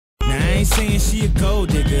ain't saying she a gold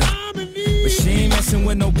digger, but she ain't messing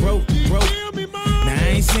with no broke. Now I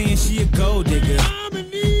ain't saying she a gold digger,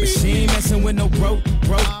 but she ain't messing with no broke.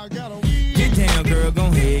 Get down, girl,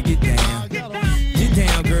 gon' ahead, get down. Get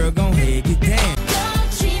down, girl, gon' ahead, get down.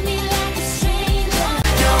 Don't treat me like a stranger.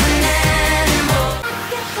 You're an animal.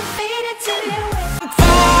 Get the faded to your waist.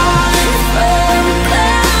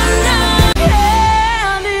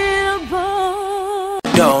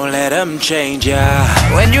 Don't let them change ya.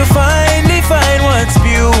 When you finally find what's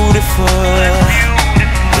beautiful,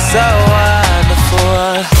 it's so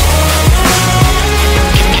wonderful.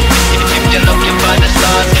 If you're looking for the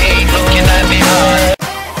stars, keep looking at me hard.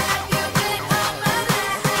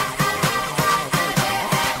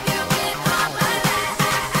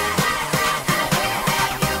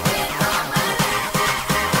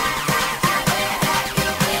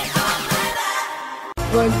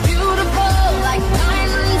 We're beautiful like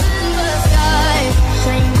diamonds in the sky.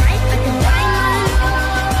 Shine bright like a diamond.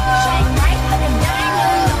 Shine bright like a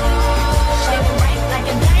diamond. Shine bright like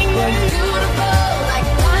a diamond. We're beautiful like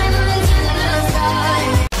diamonds in the sky.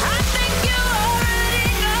 I think you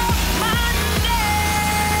already know my name.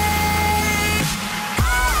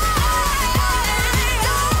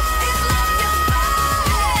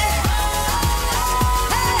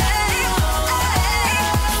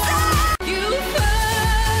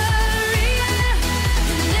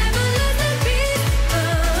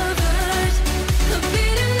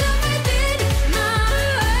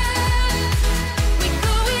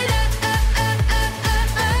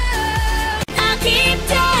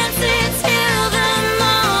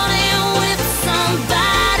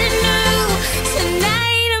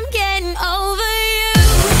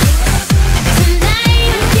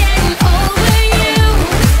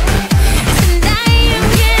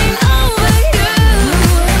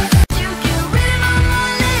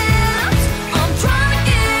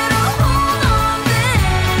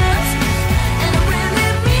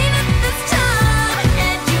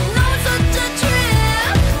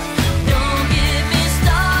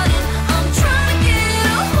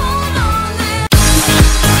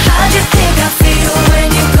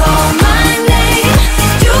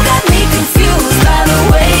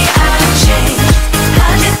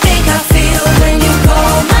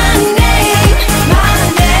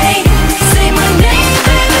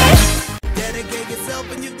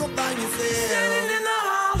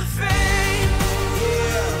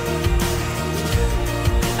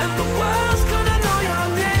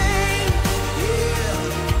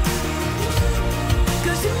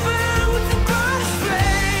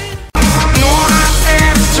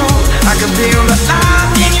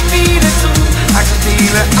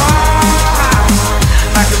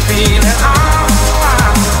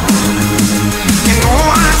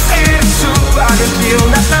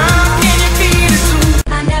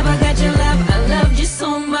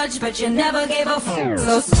 But you never gave a fuck.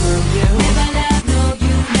 So screw you. Never loved, no,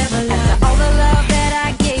 you never loved. After all the love that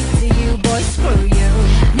I gave to you, boy, screw you.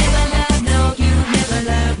 Never loved, no, you never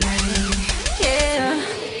loved me. Yeah,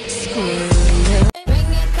 screw you. Bring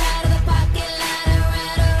your car to the parking lot and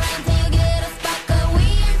ride around till you get a spot. 'Cause we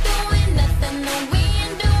ain't doing nothing, no, we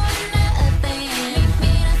ain't doing nothing.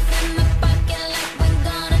 Meet us in the parking lot, we're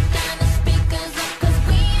gonna turn the speakers up. 'Cause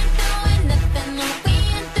we ain't doing nothing, no, we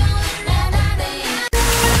ain't doing nothing.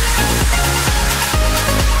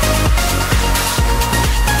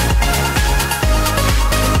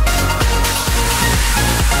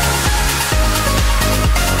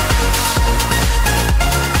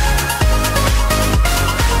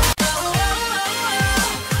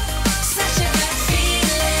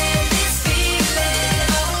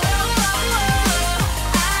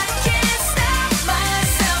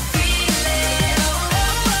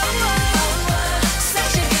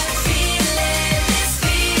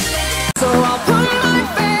 So I'll put my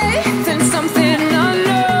faith in something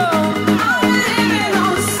unknown. I'm living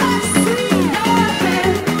on such sweet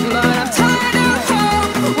nothing, but I'm tired of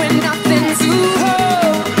hope when nothing's to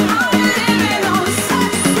hold. I'm living on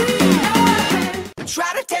such sweet nothing. Try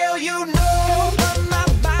to tell you no, but my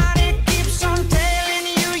body keeps on telling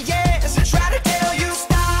you yes. Try to tell you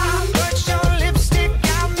stop, but your lipstick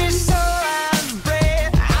got me so out of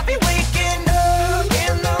breath. I'll be waking up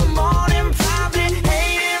in the morning, probably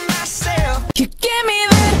hating myself. You give me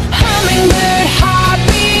that hummingbird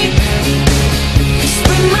heartbeat,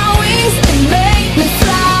 spread my wings and make me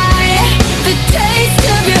fly. The taste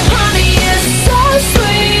of your honey is so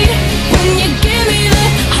sweet. When you give me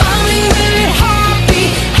that hummingbird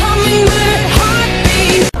heartbeat, hummingbird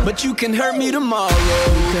heartbeat. But you can hurt me tomorrow.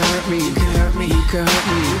 You can hurt me, you can hurt me, you can hurt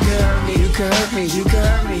me, you can hurt me, you can hurt me, you can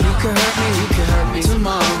hurt me, you can hurt me, you can hurt me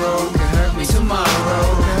tomorrow. You can hurt me tomorrow.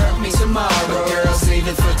 You can hurt me tomorrow.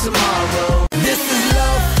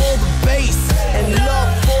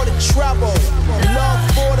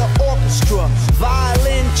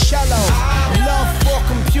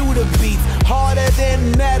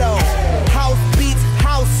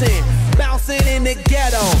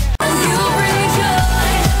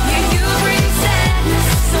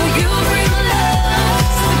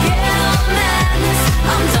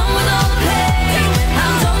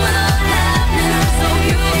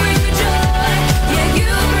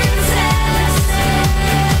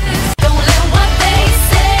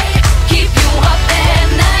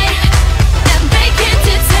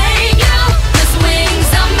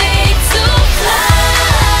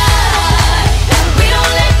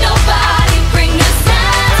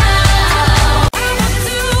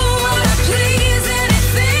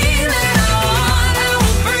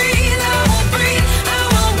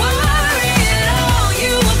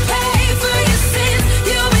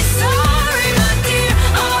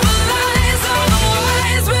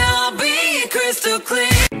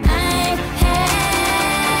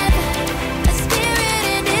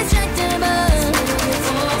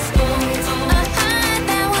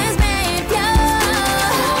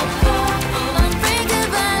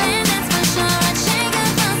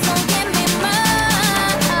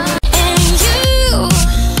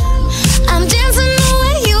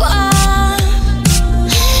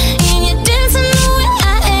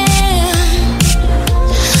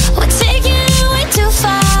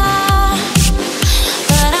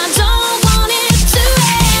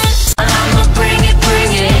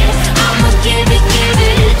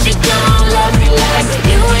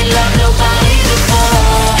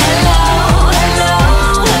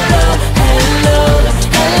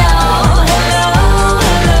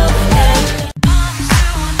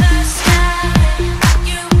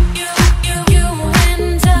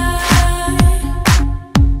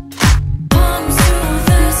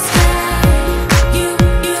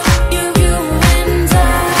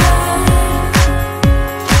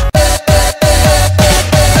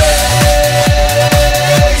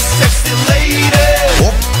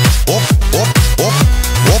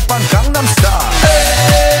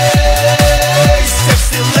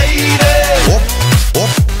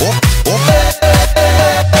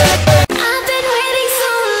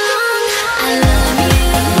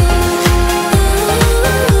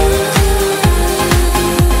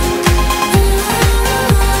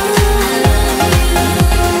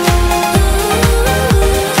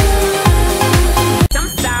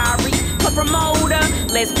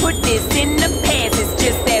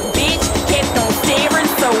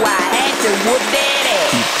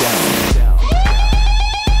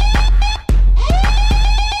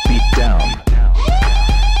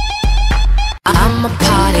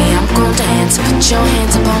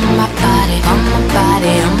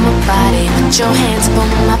 put your hands up on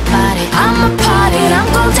my body. I'm a party, I'm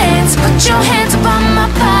gon' dance. Put your hands up on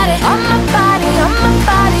my body. On my body, on my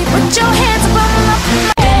body. Put your hands up on my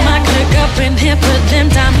body. Get my click up in here, put them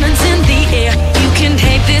diamonds in the air. You can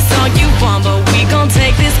hate this all